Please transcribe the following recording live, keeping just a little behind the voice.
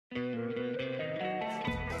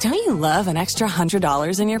Don't you love an extra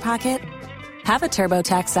 $100 in your pocket? Have a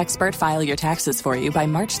TurboTax expert file your taxes for you by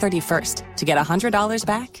March 31st to get $100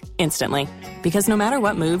 back instantly. Because no matter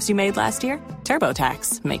what moves you made last year,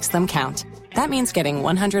 TurboTax makes them count. That means getting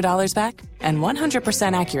 $100 back and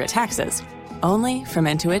 100% accurate taxes, only from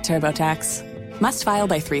Intuit TurboTax. Must file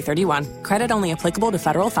by 3/31. Credit only applicable to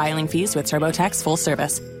federal filing fees with TurboTax full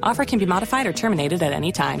service. Offer can be modified or terminated at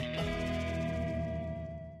any time.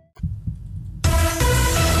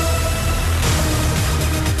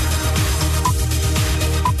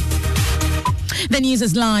 The news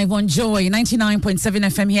is live on Joy 99.7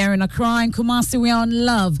 FM here in Accra and Kumasi. We are on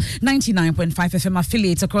Love 99.5 FM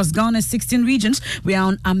affiliates across Ghana's 16 regions. We are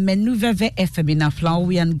on Amenuveve FM in Aflao.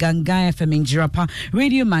 We are on Ganga FM in Jirapa,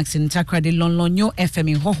 Radio Max in Takrady, Lonlonyo FM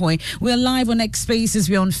in Hohoe. We are live on X Spaces.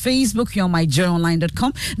 We are on Facebook. We are on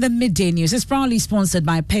myjoyonline.com. The Midday News is proudly sponsored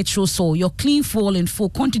by Petrol Sol, your clean fuel in full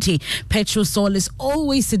quantity. Petrol Sol is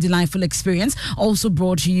always a delightful experience. Also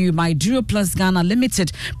brought to you by Duro Plus Ghana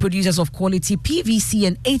Limited, producers of quality PVC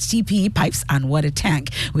and HDPE pipes and water tank.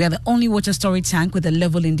 We are the only water storage tank with a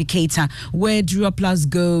level indicator. Where Duraplus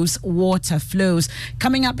goes, water flows.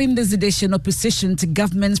 Coming up in this edition, opposition to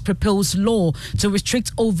government's proposed law to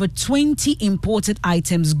restrict over 20 imported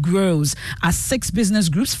items grows as 6 business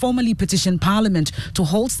groups formally petition Parliament to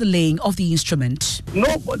halt the laying of the instrument.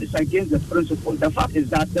 Nobody's against the principle. The fact is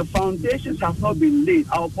that the foundations have not been laid.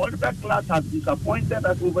 Our political class has disappointed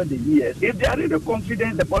us over the years. If they are really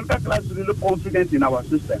confident, the political class is really confident in our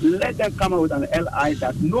system, let them come out with an LI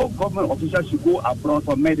that no government official should go abroad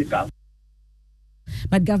for medical.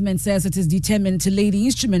 But government says it is determined to lay the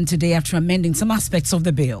instrument today after amending some aspects of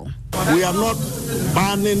the bill. We are not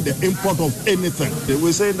banning the import of anything.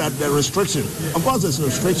 We're saying that the restriction, of course there's a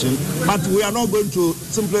restriction, but we are not going to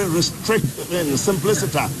simply restrict in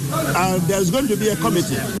simplicity. There's going to be a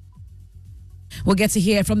committee. We'll get to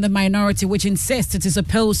hear from the minority, which insists it is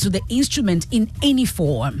opposed to the instrument in any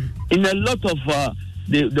form. In a lot of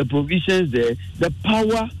the provisions there, the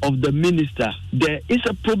power of the minister there is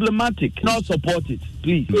a problematic. Not support it,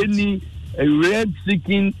 please. Any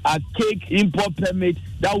rent-seeking, archaic import permit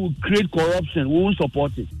that will create corruption, we won't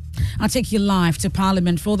support it. I'll take you live to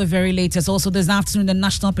Parliament for the very latest. Also this afternoon, the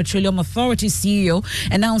National Petroleum Authority CEO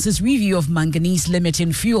announces review of manganese limit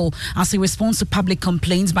in fuel as a response to public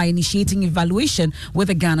complaints by initiating evaluation with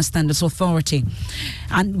the Ghana Standards Authority.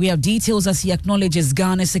 And we have details as he acknowledges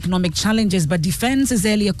Ghana's economic challenges, but defends his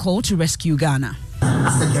earlier call to rescue Ghana.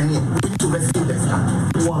 As a Ghanaian, we need to rescue the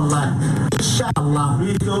Ghana. One life. Inshallah,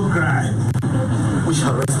 we don't cry. We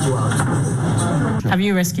shall rescue our country. Have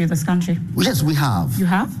you rescued this country? Yes, we have. You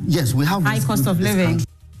have? Yes, we have. High cost of living.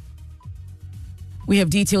 We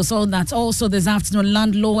have details on that. Also this afternoon,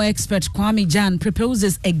 land law expert Kwame Jan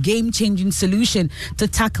proposes a game-changing solution to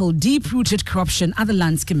tackle deep-rooted corruption at the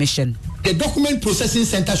Lands Commission. The document processing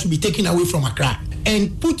center should be taken away from Accra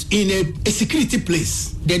and put in a security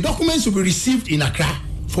place. The documents will be received in Accra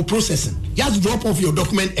for processing. Just drop off your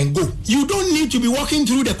document and go. You don't need to be walking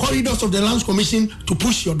through the corridors of the Lands Commission to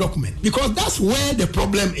push your document, because that's where the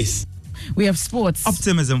problem is. We have sports.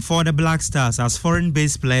 Optimism for the Black Stars as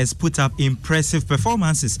foreign-based players put up impressive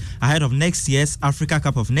performances ahead of next year's Africa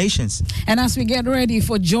Cup of Nations. And as we get ready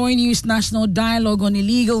for Joy News National Dialogue on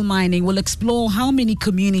Illegal Mining, we'll explore how many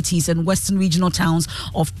communities and western regional towns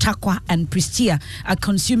of Takwa and Pristia are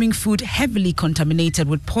consuming food heavily contaminated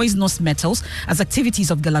with poisonous metals as activities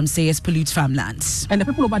of Galamsey's pollute farmlands. And the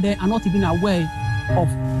people over there are not even aware of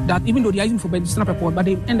that, even though they are using for medicinal purpose, but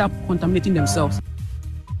they end up contaminating themselves.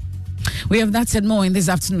 We have that and more in this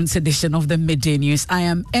afternoon's edition of the Midday News. I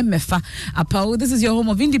am Emefa Apao. This is your home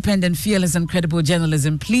of independent, fearless and credible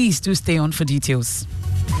journalism. Please do stay on for details.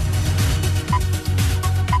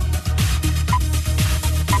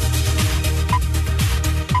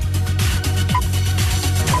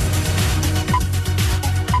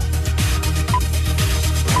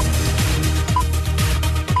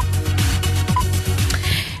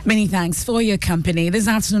 Many thanks for your company. This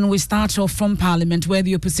afternoon, we start off from Parliament, where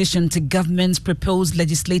the opposition to government's proposed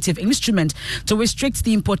legislative instrument to restrict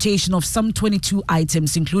the importation of some 22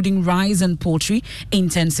 items, including rice and poultry,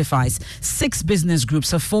 intensifies. 6 business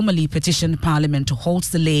groups have formally petitioned Parliament to halt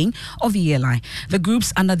the laying of the ELI. The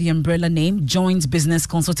groups under the umbrella name Joint Business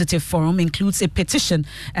Consultative Forum includes a petition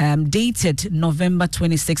dated November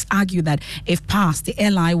 26, argue that if passed, the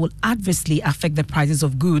ELI will adversely affect the prices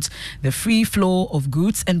of goods, the free flow of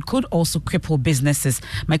goods, and could also cripple businesses.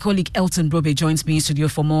 My colleague Elton Brobe joins me in studio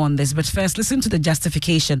for more on this. But first, listen to the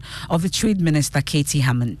justification of the Trade Minister, Katie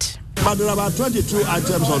Hammond. but there are about 22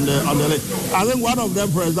 items on the list. I think one of them,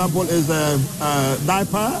 for example, is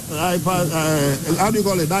diaper. How do you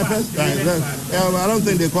call it? Diapers? I don't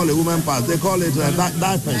think they call it women pads. They call it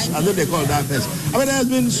diapers. I think they call it diapers. I mean, there's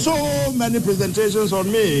been so many presentations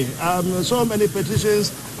on me, so many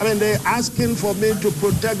petitions. I mean, they're asking for me to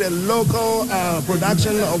protect the local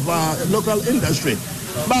production of local industry.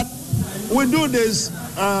 But we do this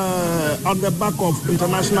on the back of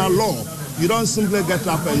international law. You don't simply get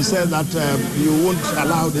up and say that you won't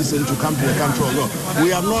allow this thing to come to the country of law.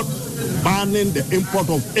 We are not banning the import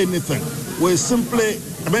of anything. We simply,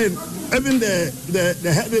 I mean, even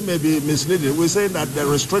the heading may be misleading. We say that the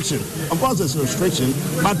restriction, of course there's a restriction,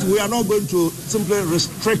 but we are not going to simply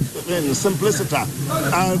restrict in simplicity.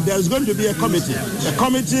 There's going to be a committee. A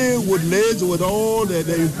committee would liaise with all the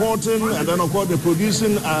importing and then of course the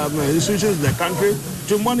producing institutions in the country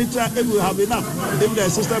to monitor if we have enough, if the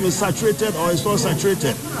system is saturated or it's not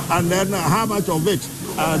saturated, and then how much of it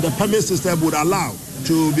the permit system would allow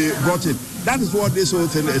to be brought in. That is what this whole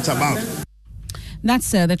thing is about.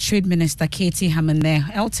 That's the Trade Minister, Katie Hammond there.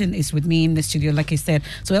 Elton is with me in the studio, like I said.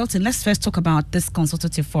 So, Elton, let's first talk about this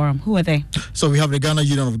consultative forum. Who are they? So, we have the Ghana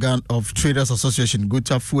Union of Traders Association,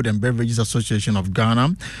 Guta Food and Beverages Association of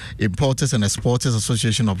Ghana, Importers and Exporters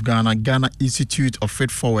Association of Ghana, Ghana Institute of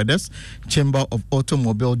Freight Forwarders, Chamber of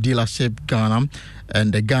Automobile Dealership Ghana,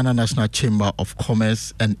 and the Ghana National Chamber of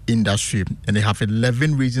Commerce and Industry. And they have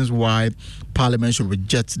 11 reasons why Parliament should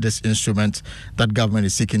reject this instrument that government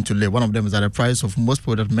is seeking to lay. One of them is that the price of most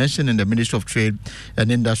products mentioned in the Ministry of Trade and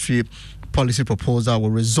Industry policy proposal will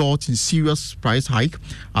result in serious price hike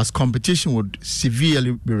as competition would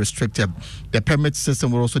severely be restricted. The permit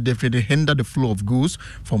system will also definitely hinder the flow of goods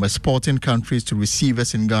from exporting countries to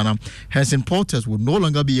receivers in Ghana. Hence, importers will no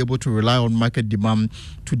longer be able to rely on market demand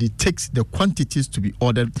to detect the quantities to be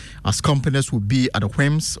ordered, as companies will be at the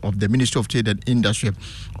whims of the Ministry of Trade and Industry.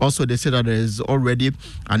 Also, they say that there is already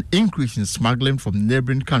an increase in smuggling from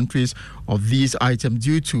neighboring countries of these items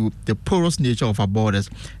due to the porous nature of our borders.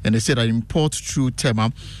 And they say that import through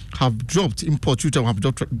Tema have dropped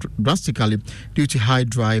drastically due to high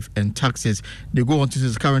drive and taxes. They go on to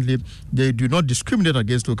say currently they do not discriminate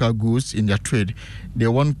against local goods in their trade. They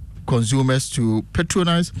want consumers to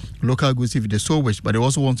patronize local goods if they so wish, but they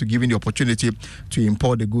also want to give in the opportunity to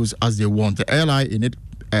import the goods as they want. The airline in its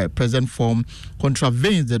present form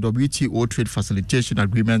contravenes the WTO trade facilitation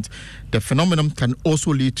agreement. The phenomenon can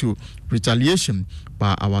also lead to retaliation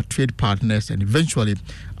by our trade partners and eventually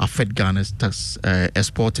affect Ghana's tax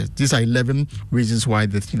exporters. These are 11 reasons why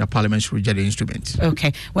the Parliament should reject the instrument.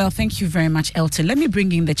 Okay, well, thank you very much, Elton. Let me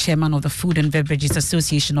bring in the chairman of the Food and Beverages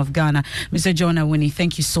Association of Ghana, Mr. John Awuni.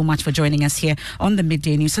 Thank you so much for joining us here on the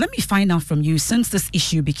Midday News. So let me find out from you, since this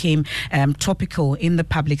issue became topical in the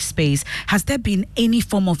public space, has there been any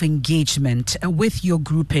form of engagement with your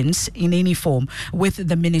groupings in any form with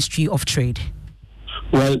the Ministry of Trade?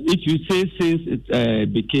 Well, if you say since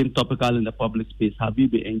it became topical in the public space, have you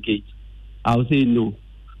been engaged? I would say no.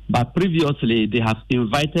 But previously, they have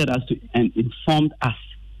invited us to and informed us,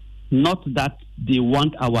 not that they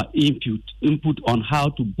want our input on how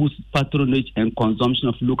to boost patronage and consumption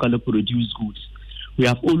of locally produced goods. We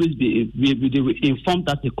have always been, they informed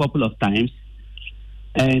us a couple of times,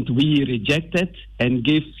 and we rejected and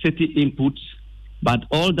gave city inputs. But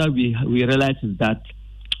all that we realized is that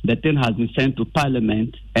the thing has been sent to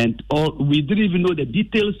Parliament, and we didn't even know the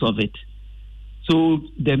details of it. So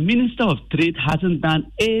the Minister of Trade hasn't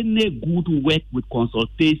done any good work with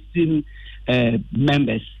consultation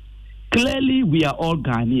members. Clearly, we are all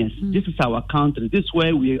Ghanaians. This is our country. This is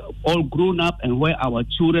where we are all grown up and where our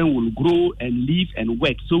children will grow and live and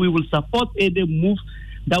work. So we will support any move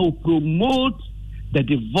that will promote the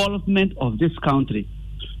development of this country.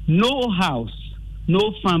 No house,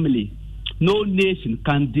 no family, no nation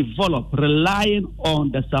can develop relying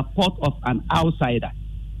on the support of an outsider.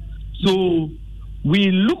 So we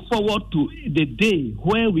look forward to the day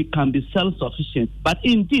where we can be self-sufficient. But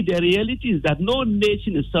indeed, the reality is that no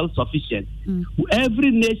nation is self-sufficient. Every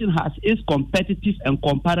nation has its competitive and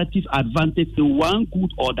comparative advantage in one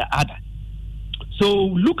good or the other. So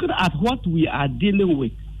looking at what we are dealing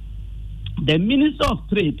with, the Minister of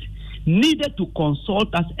Trade needed to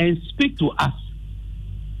consult us and speak to us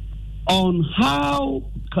on how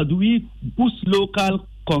could we boost local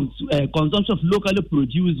consumption of locally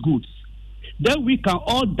produced goods. Then we can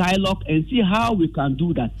all dialogue and see how we can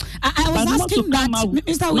do that. I was asking that,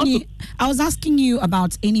 Mr. Awuni, I was asking you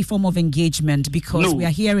about any form of engagement because we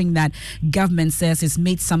are hearing that government says it's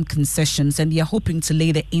made some concessions and they are hoping to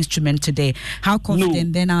lay the instrument today. How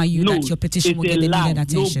confident then are you that your petition will get the needed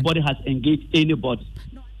attention? Nobody has engaged anybody.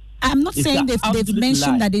 I'm not saying they've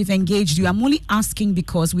mentioned that they've engaged you. I'm only asking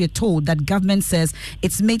because we're told that government says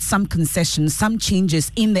it's made some concessions, some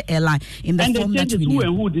changes in the airline in the form that we who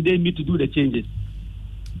and who did they meet to do the changes?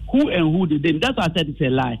 Who and who did they? That's why I said it's a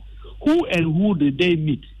lie. Who and who did they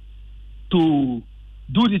meet to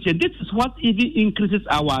do this? And this is what even increases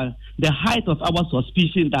the height of our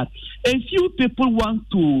suspicion that a few people want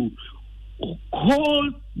to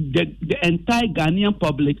hold the entire Ghanaian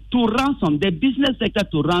public to ransom, the business sector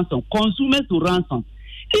to ransom, consumers to ransom.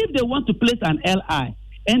 If they want to place an LI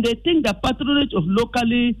and they think the patronage of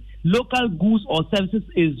local goods or services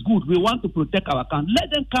is good, we want to protect our country, let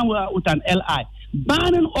them come with an LI,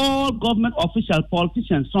 banning all government official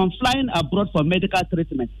politicians from flying abroad for medical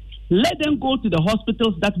treatment. Let them go to the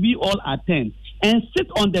hospitals that we all attend and sit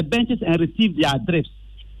on the benches and receive their drips.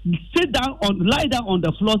 Lie down on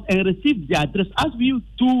the floors and receive their drips as we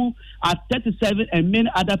do at 37 and many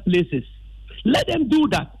other places. Let them do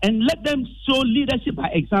that and let them show leadership by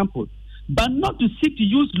example, but not to seek to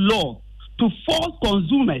use law to force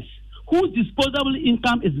consumers whose disposable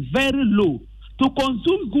income is very low to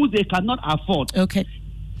consume goods they cannot afford. Okay.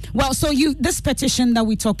 Well, so this petition that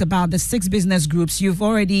we talked about, the 6 business groups, you've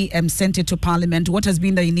already sent it to Parliament. What has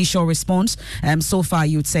been the initial response so far,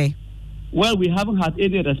 you'd say? Well, we haven't had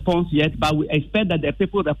any response yet, but we expect that the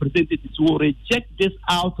people representatives will reject this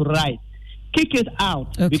outright. Kick it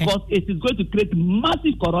out, because it is going to create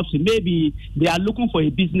massive corruption. Maybe they are looking for a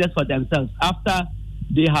business for themselves after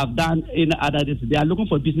they have done in other days. They are looking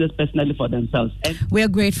for business personally for themselves. We are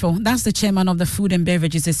grateful. That's the chairman of the Food and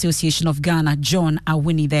Beverages Association of Ghana, John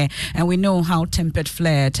Awini there. And we know how tempered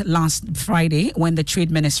flared last Friday when the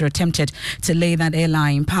trade minister attempted to lay that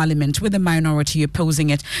airline in Parliament with the minority opposing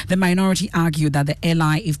it. The minority argued that the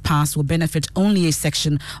airline, if passed, will benefit only a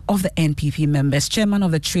section of the NPP members. Chairman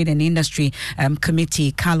of the Trade and Industry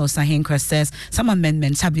Committee, Carlos Ahenkra, says some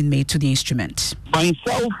amendments have been made to the instrument.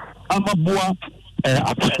 Myself, Amabua,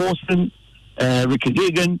 Apostle, Ricky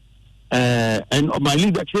Gagan, and my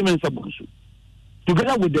leader, Chairman Sabusu,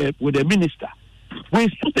 together with the minister, we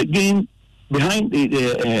stood again behind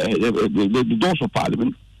the doors of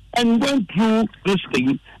Parliament and went through this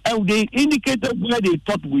thing, and they indicated where they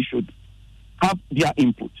thought we should have their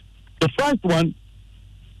input. The first one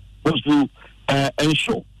was to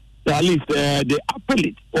ensure that at least the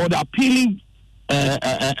appellate or the appealing,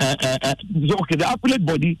 the appellate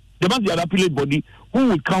body. There must be an appellate body who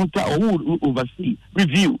would counter or who would oversee,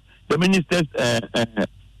 review the minister's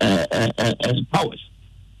powers.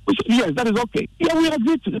 We said, yes, that is okay. Yeah, we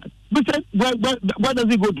agree to that. We said, where does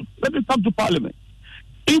it go to? Let it come to Parliament.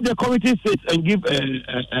 If the committee sits and give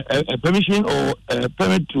a permission or a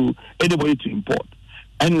permit to anybody to import,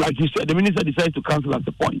 and like you said, the minister decides to cancel at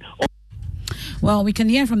the point. Well, we can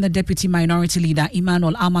hear from the Deputy Minority Leader,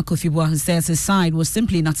 Emmanuel Amakofibua, who says his side will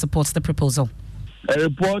simply not support the proposal. A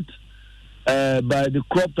report by the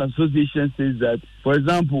Crops Association says that, for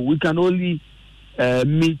example, we can only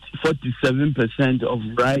meet 47% of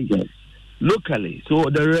rice locally. So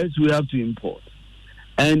the rest we have to import.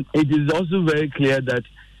 And it is also very clear that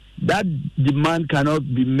that demand cannot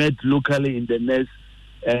be met locally in the next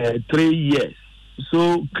 3 years.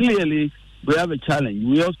 So clearly, we have a challenge.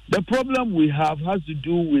 The problem we have has to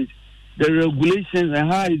do with the regulations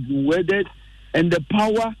and how it's worded and the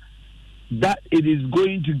power that it is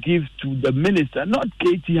going to give to the minister, not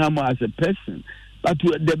Katie Hammer as a person, but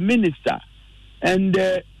to the minister. And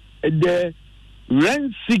the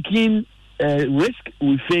rent-seeking risk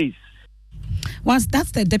we face. Well,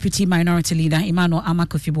 that's the Deputy Minority Leader, Emmanuel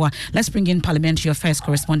Amakofibua. Let's bring in Parliamentary Affairs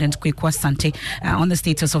Correspondent Kwekwa Sante on the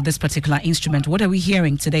status of this particular instrument. What are we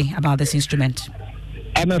hearing today about this instrument?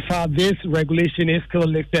 MFR, this regulation is still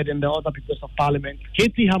listed in the other papers of Parliament.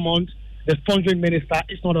 Katie Hammond, the sponsoring minister,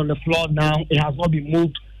 is not on the floor now. It has not been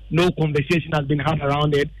moved. No conversation has been had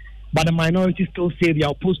around it. But the minority still say they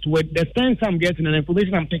are opposed to it. The sense I'm getting and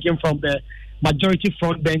information I'm taking from the majority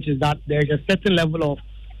front bench is that there is a certain level of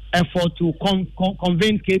effort to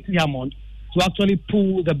convince Katie Hammond to actually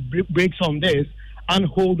pull the brakes on this and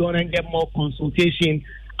hold on and get more consultation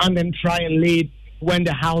and then try and late when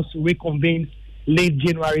the House reconvenes late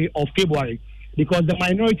January or February. Because the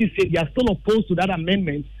minority say they are still opposed to that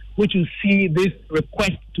amendment, which will see this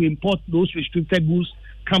request to import those restricted goods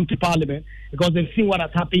come to Parliament, because they've seen what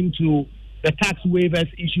has happened to the tax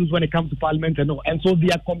waivers issues when it comes to Parliament and all. And so they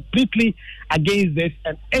are completely against this.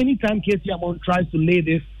 And anytime Katie Hammond tries to lay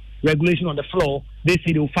this regulation on the floor, they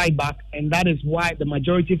say they'll fight back. And that is why the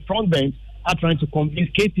majority front bench are trying to convince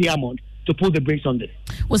Katie Hammond to pull the brakes on this.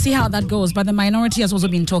 We'll see how that goes. But the minority has also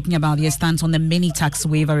been talking about their stance on the mini tax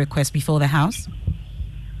waiver request before the House.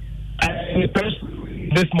 Personally,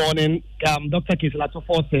 this morning, Dr. Kiselato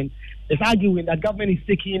Forsen is arguing that government is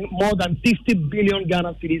taking more than 50 billion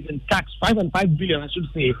Ghana cedis in tax, 5.5 billion, I should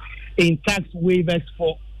say, in tax waivers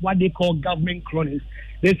for what they call government cronies.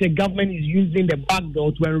 They say government is using the back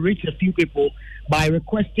door to enrich a few people by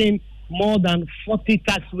requesting more than 40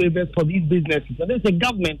 tax waivers for these businesses. And they say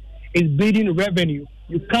government is building revenue.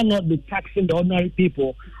 You cannot be taxing the ordinary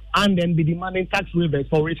people and then be demanding tax waivers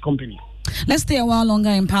for rich companies. Let's stay a while longer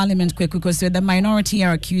in Parliament, quick, because the minority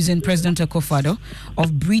are accusing President Akufo-Addo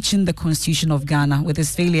of breaching the Constitution of Ghana with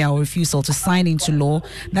his failure or refusal to sign into law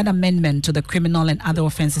that amendment to the Criminal and Other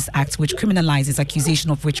Offences Act, which criminalizes accusation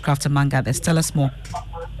of witchcraft among others. Tell us more.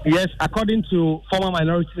 Yes, according to former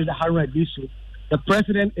Minority Leader Haruna Iddrisu, the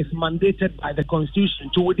President is mandated by the Constitution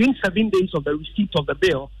to, within 7 days of the receipt of the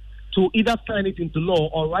bill, to either sign it into law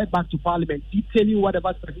or write back to Parliament detailing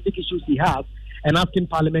whatever specific issues he has and asking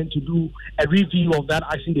Parliament to do a review of that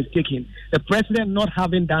action they've taken. The President not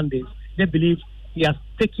having done this, they believe he has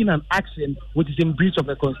taken an action which is in breach of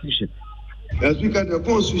the Constitution. As we can, the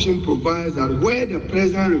Constitution provides that where the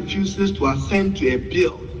President refuses to assent to a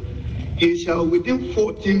bill, he shall within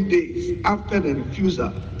 14 days after the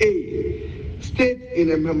refusal, A, state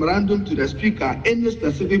in a memorandum to the Speaker any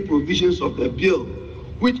specific provisions of the bill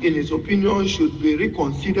which in his opinion should be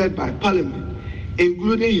reconsidered by Parliament,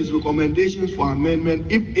 including his recommendations for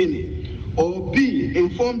amendment, if any, or B,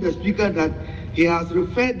 inform the Speaker that he has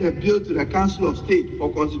referred the bill to the Council of State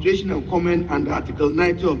for consideration and comment under Article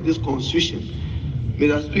 90 of this Constitution.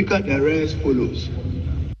 Mr. Speaker, the rest follows.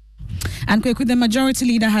 And quick, the Majority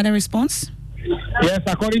Leader had a response? Yes,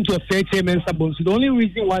 according to a fair chairman, Sabonsu, the only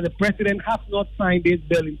reason why the President has not signed this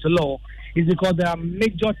bill into law is because there are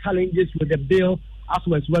major challenges with the bill as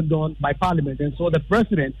was worked on by Parliament. And so the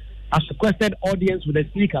President has requested audience with the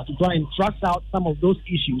Speaker to try and thrash out some of those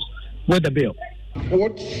issues with the bill.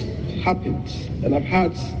 What happens, and I've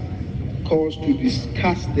had cause to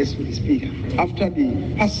discuss this with the Speaker, after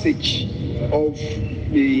the passage of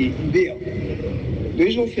the bill, the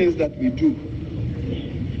usual things that we do,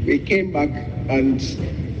 we came back and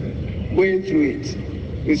going through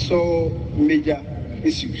it, we saw major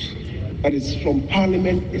issues, and it's from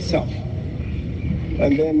Parliament itself.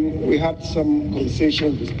 And then we had some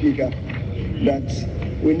conversations with the Speaker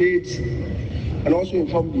that we need, and also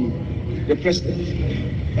inform the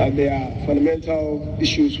President that there are fundamental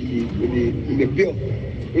issues with the bill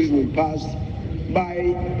which has been passed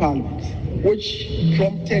by Parliament, which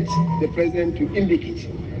prompted the President to indicate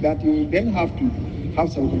that he will then have to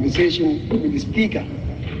have some conversation with the Speaker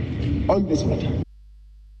on this matter.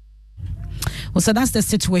 Well, so that's the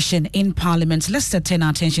situation in Parliament. Let's turn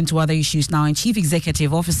our attention to other issues now. And Chief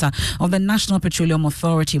Executive Officer of the National Petroleum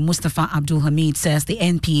Authority, Mustafa Abdul Hamid, says the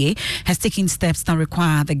NPA has taken steps that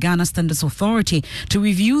require the Ghana Standards Authority to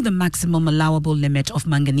review the maximum allowable limit of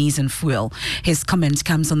manganese in fuel. His comment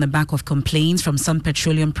comes on the back of complaints from some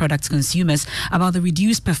petroleum products consumers about the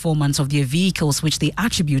reduced performance of their vehicles, which they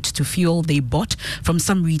attribute to fuel they bought from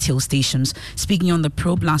some retail stations. Speaking on the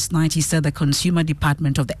probe last night, he said the Consumer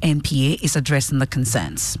Department of the NPA is addressing the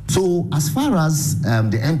concerns. So as far as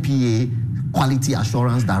the NPA Quality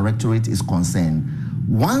Assurance Directorate is concerned,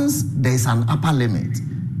 once there's an upper limit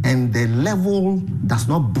and the level does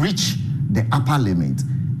not breach the upper limit,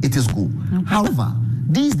 it is good. Okay. However,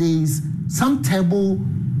 these days, some turbo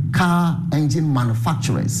car engine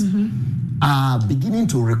manufacturers are beginning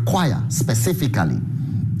to require specifically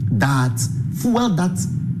that fuel that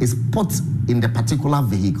is put in the particular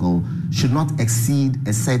vehicle should not exceed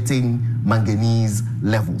a certain manganese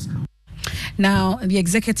levels. Now, the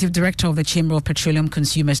Executive Director of the Chamber of Petroleum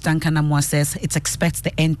Consumers, Duncan Amwa, says it expects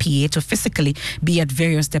the NPA to physically be at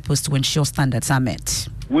various depots to ensure standards are met.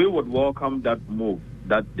 We would welcome that move,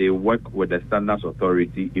 that they work with the Standards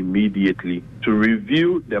Authority immediately to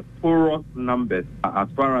review the porous numbers as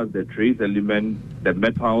far as the trace element, the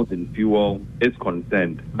metals in fuel is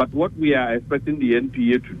concerned. But what we are expecting the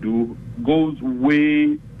NPA to do goes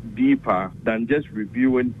way deeper than just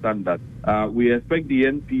reviewing standards. We expect the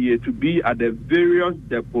NPA to be at the various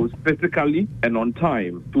depots physically and on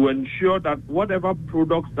time to ensure that whatever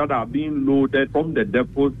products that are being loaded from the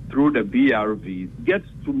depots through the BRVs gets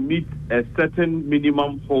to meet a certain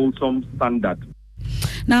minimum wholesome standard.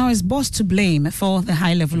 Now, is Boss to blame for the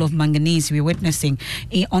high level of manganese we're witnessing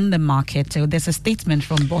on the market? There's a statement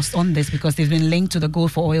from Boss on this because they've been linked to the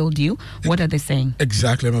gold for oil deal. What are they saying?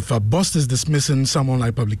 Exactly. Boss is dismissing some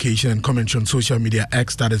online publication and commentary on social media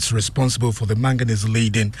X that is responsible for the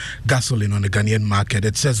manganese-laden gasoline on the Ghanaian market.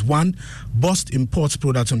 It says, 1, Boss imports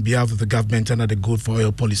products on behalf of the government under the gold for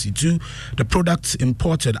oil policy. 2, the products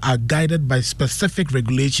imported are guided by specific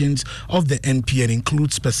regulations of the NP and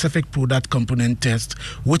include specific product component tests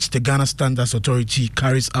which the Ghana Standards Authority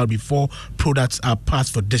carries out before products are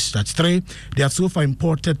passed for discharge. 3, they have so far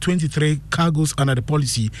imported 23 cargoes under the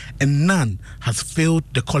policy and none has failed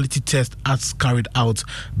the quality test as carried out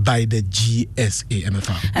by the GSA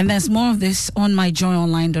MFR. And there's more of this on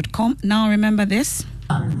myjoyonline.com. Now remember this.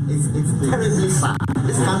 It's terribly sad.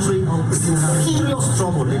 This country is in serious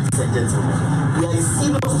trouble, ladies and gentlemen. We are in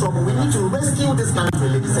serious trouble. We need to rescue this country,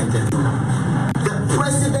 ladies and gentlemen. The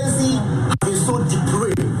presidency has been so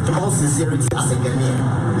depraved, in all sincerity, as a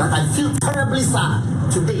Ghanaian, that I feel terribly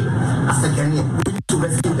sad today as a Ghanaian. We need to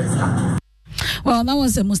rescue this country. Well, that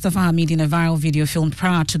was Mustafa Hamid in a viral video filmed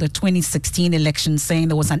prior to the 2016 election saying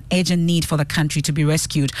there was an urgent need for the country to be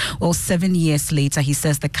rescued. Well, 7 years later, he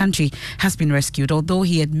says the country has been rescued. Although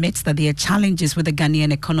he admits that there are challenges with the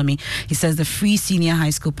Ghanaian economy, he says the free senior high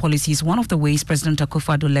school policy is one of the ways President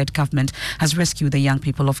Akufo-Addo-led government has rescued the young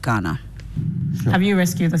people of Ghana. Sure. Have you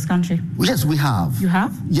rescued this country? Yes, we have. You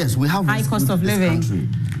have? Yes, we have. High cost of living.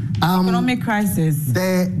 Economic crisis.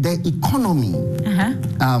 The economy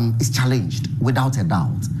is challenged without a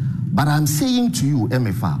doubt. But I'm saying to you,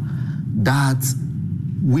 MFA, that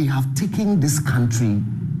we have taken this country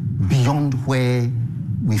beyond where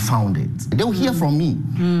we found it. They'll hear from me,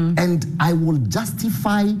 and I will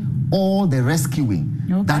justify all the rescuing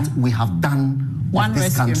that we have done of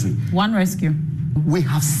this country. One rescue. We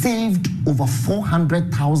have saved over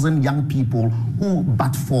 400,000 young people who,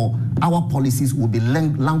 but for our policies, will be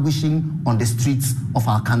languishing on the streets of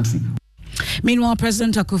our country. Meanwhile,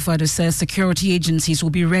 President Akufo-Addo says security agencies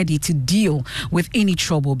will be ready to deal with any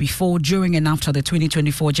trouble before, during and after the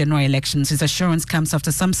 2024 general elections. His assurance comes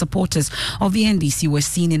after some supporters of the NDC were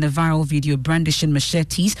seen in a viral video brandishing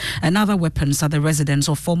machetes and other weapons at the residence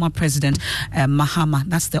of former President Mahama.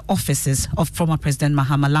 That's the offices of former President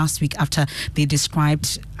Mahama last week after they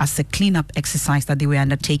described as a cleanup exercise that they were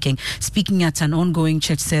undertaking. Speaking at an ongoing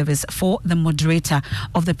church service for the moderator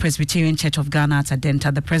of the Presbyterian Church of Ghana at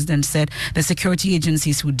Adenta, the president said the security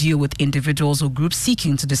agencies will deal with individuals or groups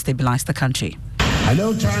seeking to destabilize the country. I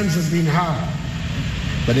know times have been hard,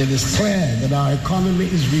 but it is clear that our economy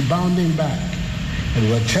is rebounding back and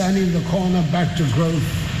we're turning the corner back to growth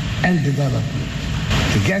and development.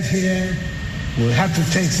 To get here, we'll have to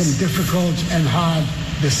take some difficult and hard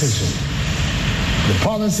decisions. The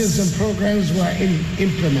policies and programs we're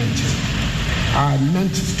implementing are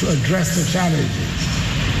meant to address the challenges,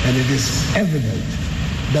 and it is evident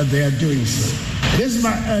that they are doing so. It is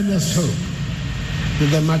my earnest hope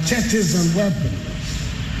that the machetes and weapons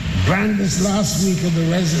brandished last week at the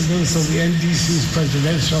residence of the NDC's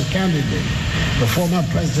presidential candidate, the former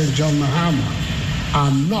President John Mahama,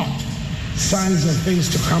 are not signs of things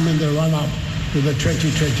to come in the run-up to the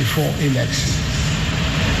 2024 election.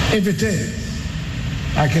 If it is,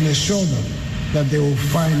 I can assure them that they will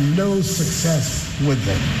find no success with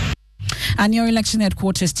them. And your election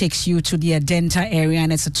headquarters takes you to the Adenta area,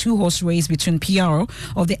 and it's a two-horse race between PRO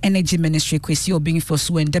of the Energy Ministry, Kwesi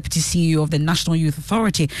Obinfosu, and Deputy CEO of the National Youth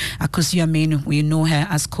Authority, Akosi Amenu, we know her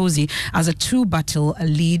as Kosi, as a two-battle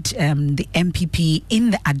lead the MPP in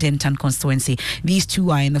the Adentan constituency. These two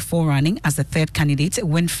are in the forerunning as the third candidate,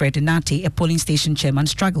 Winfred Nate, a polling station chairman,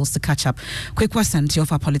 struggles to catch up. Kwekwa Santi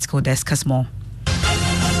of our political desk has more.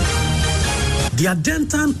 The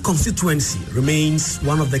Adentan constituency remains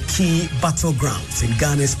one of the key battlegrounds in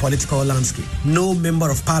Ghana's political landscape. No member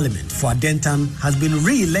of parliament for Adentan has been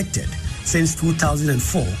re-elected since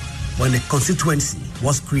 2004 when the constituency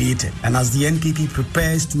was created. And as the NPP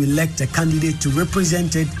prepares to elect a candidate to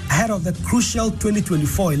represent it ahead of the crucial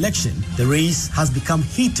 2024 election, the race has become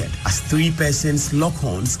heated as three persons lock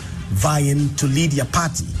horns vying to lead their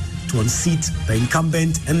party to unseat the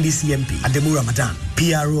incumbent NDC MP, Ademu Ramadan.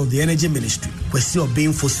 PRO of the Energy Ministry, Kwesi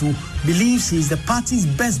Obinfosu, believes he is the party's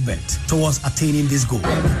best bet towards attaining this goal.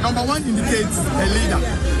 Number one indicates a leader.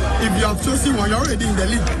 If you have chosen one, you're already in the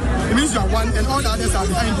lead. It means you are one and all the others are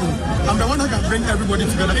behind you. I'm the one that can bring everybody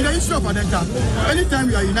together. In the issue of Adenta, anytime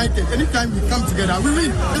we are united, anytime we come together, we win.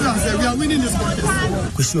 As I said, we are winning this contest.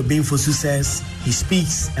 Kwesi Obinfosu says he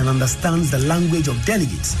speaks and understands the language of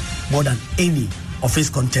delegates more than any of his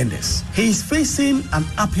contenders. He is facing an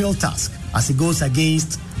uphill task as he goes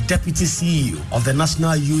against Deputy CEO of the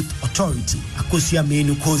National Youth Authority, Akosia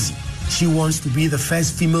Menu Kozi. She wants to be the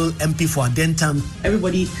first female MP for Adentan.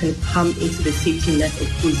 Everybody can come into the safety net of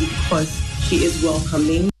Kozi because she is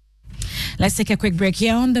welcoming. Let's take a quick break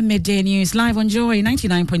here on the Midday News, live on Joy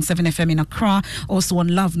 99.7 FM in Accra, also on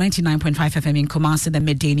Love 99.5 FM in Kumasi. The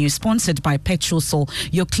Midday News sponsored by Petrosol,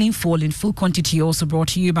 your clean fuel in full quantity, also brought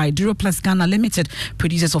to you by Duraplus Ghana Limited,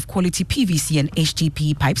 producers of quality PVC and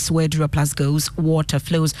HDPE pipes. Where Duraplus goes, water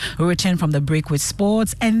flows. We'll return from the break with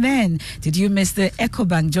sports. And then, did you miss the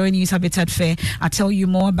EcoBank Joy News Habitat Fair? I'll tell you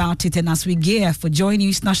more about it. And as we gear for Joy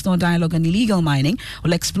News National Dialogue on Illegal Mining,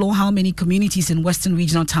 we'll explore how many communities in western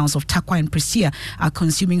regional towns of Takwa and Prisia are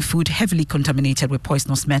consuming food heavily contaminated with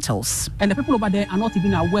poisonous metals. And the people over there are not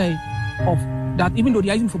even aware of that, even though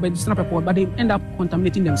they are using for medicinal purpose, but they end up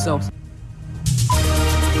contaminating themselves.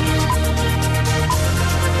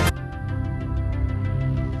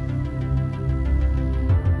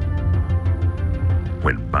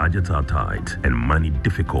 When budgets are tight and money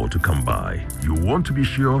difficult to come by, you want to be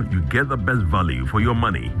sure you get the best value for your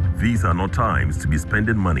money. These are not times to be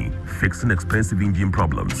spending money fixing expensive engine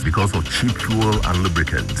problems because of cheap fuel and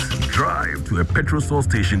lubricants. Drive to a Petrosol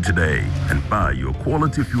station today and buy your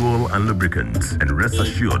quality fuel and lubricants, and rest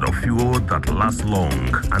assured of fuel that lasts long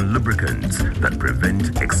and lubricants that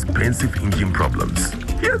prevent expensive engine problems.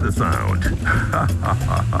 Hear the sound.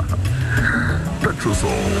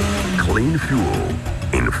 Petrosol, clean fuel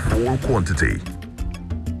in full quantity.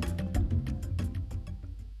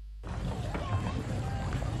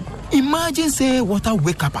 Imagine say water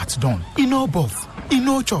wake up at dawn, no bath,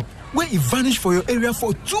 no chop, where it vanish for your area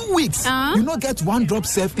for 2 weeks. You not get one drop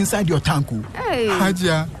safe inside your tank. Hey.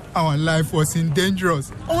 Haja, our life was in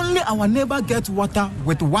dangerous. Only our neighbor get water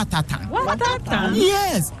with water tank. Water tank?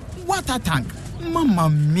 Yes, water tank. Mamma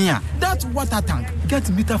mia, that water tank get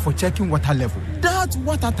meter for checking water level. That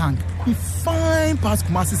water tank be fine past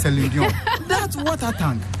Kumasi Selenium. That water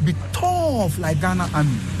tank be tough like Ghana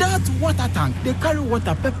Army. That water tank, they carry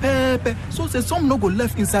water pepe, so say some no go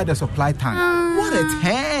left inside the supply tank. What a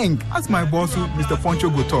tank! That's my boss, Mr. Poncho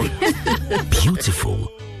go talk.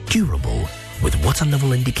 Beautiful, durable, with water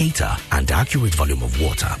level indicator and accurate volume of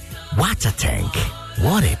water. Water tank.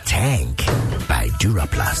 What a tank! By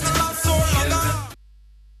Duraplast.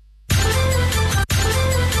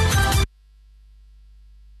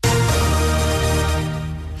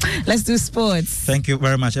 Let's do sports. Thank you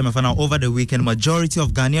very much, Emma. Now, over the weekend, majority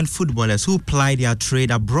of Ghanaian footballers who ply their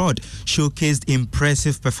trade abroad showcased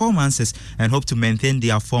impressive performances and hope to maintain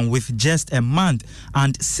their form with just a month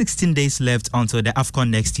and 16 days left until the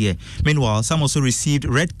AFCON next year. Meanwhile, some also received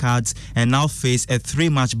red cards and now face a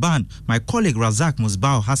 3-match ban. My colleague Razak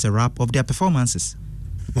Musbao has a wrap of their performances.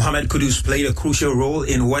 Mohamed Kudus played a crucial role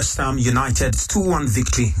in West Ham United's 2-1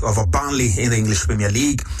 victory over Burnley in the English Premier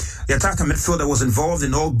League. The attacker midfielder was involved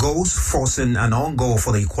in all goals, forcing an own goal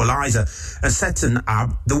for the equaliser and setting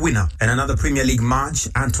up the winner. In another Premier League match,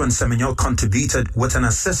 Antoine Semenyo contributed with an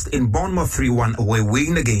assist in Bournemouth 3-1 away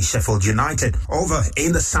win against Sheffield United. Over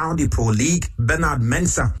in the Saudi Pro League, Bernard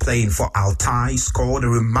Mensah, playing for Al-Tai, scored a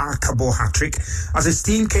remarkable hat-trick as his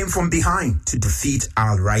team came from behind to defeat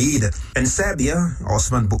Al Raid. In Serbia,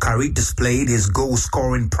 Osman Bukhari displayed his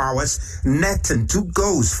goal-scoring prowess, netting 2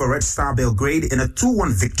 goals for Red Star Belgrade in a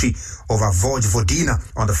 2-1 victory over Vojvodina.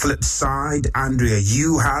 On the flip side, Andrea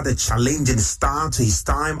Yu had a challenging start to his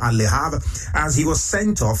time at Le Havre as he was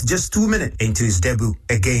sent off just 2 minutes into his debut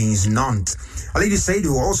against Nantes. Alidi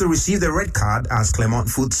Seydou also received a red card as Clermont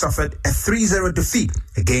Foot suffered a 3-0 defeat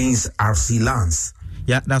against RC Lens.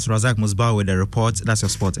 Yeah, that's Razak Musbao with the report. That's your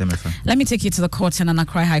sport, MFM. Let me take you to the court. And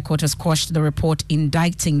Accra High Court has quashed the report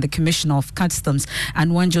indicting the Commissioner of Customs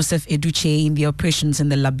and Juan Joseph Eduche in the operations in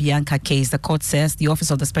the La Bianca case. The court says the Office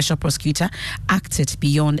of the Special Prosecutor acted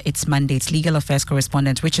beyond its mandate. Legal Affairs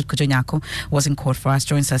correspondent Richard Kujonyako was in court for us.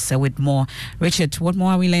 Joins us with more. Richard, what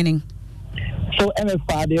more are we learning? So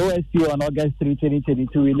MFR, the OSU on August 3,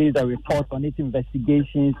 2022 released a report on its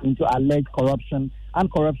investigations into alleged corruption and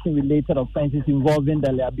corruption-related offences involving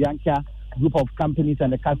the La Bianca group of companies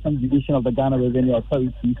and the Customs Division of the Ghana Revenue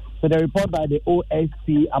Authority. So the report by the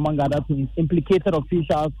OSP, among other things, implicated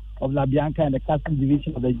officials of La Bianca and the Customs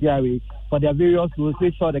Division of the GRA for their various roles to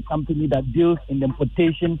ensure the company that deals in the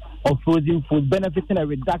importation of frozen food, benefiting a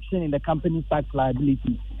reduction in the company's tax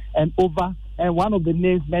liability. And one of the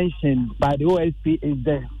names mentioned by the OSP is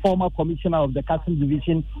the former commissioner of the Customs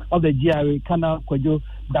Division of the GRA, Colonel Kwadwo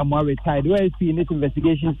Damwa retired. The OSP in its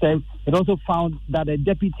investigation says it also found that the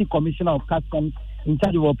Deputy Commissioner of Customs in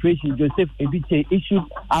charge of operations, Joseph Ebiche, issued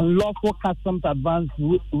unlawful customs advance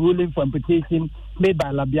ruling for importation made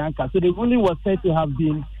by La Bianca. So the ruling was said to have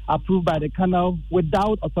been approved by the Canal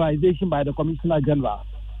without authorization by the Commissioner General.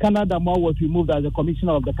 Canada Moore was removed as the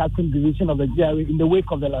Commissioner of the Customs Division of the GRA in the wake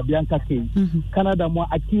of the LaBianca case. Canada Moore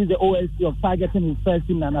accused the OSC of targeting his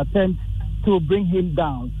person in an attempt to bring him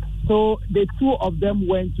down. So the two of them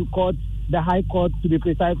went to court, the High Court to be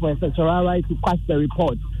precise, for a certiorari to quash the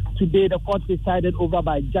report. Today, the court presided over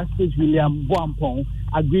by Justice William Boampong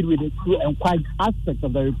agreed with the two and quite aspects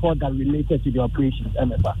of the report that related to the operations.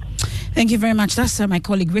 MFA. Thank you very much. That's my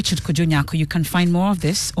colleague Richard Kojonyako. You can find more of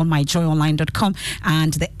this on myjoyonline.com.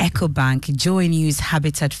 And the EcoBank Joy News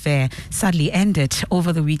Habitat Fair sadly ended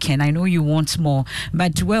over the weekend. I know you want more.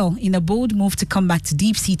 But, well, in a bold move to combat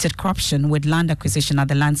deep-seated corruption with land acquisition at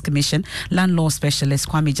the Lands Commission, land law specialist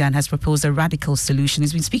Kwame Jan has proposed a radical solution.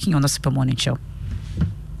 He's been speaking on the Super Morning Show.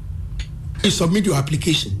 You submit your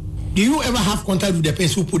application. Do you ever have contact with the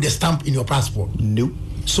person who put the stamp in your passport? No.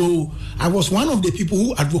 So I was one of the people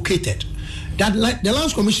who advocated that the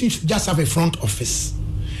Lands Commission should just have a front office,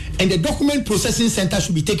 and the document processing center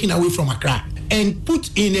should be taken away from Accra and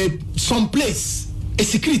put in some place, a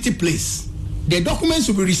security place. The documents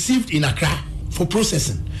will be received in Accra for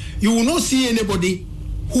processing. You will not see anybody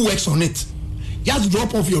who works on it. Just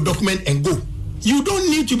drop off your document and go. You don't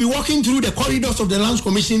need to be walking through the corridors of the Lands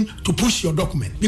Commission to push your document.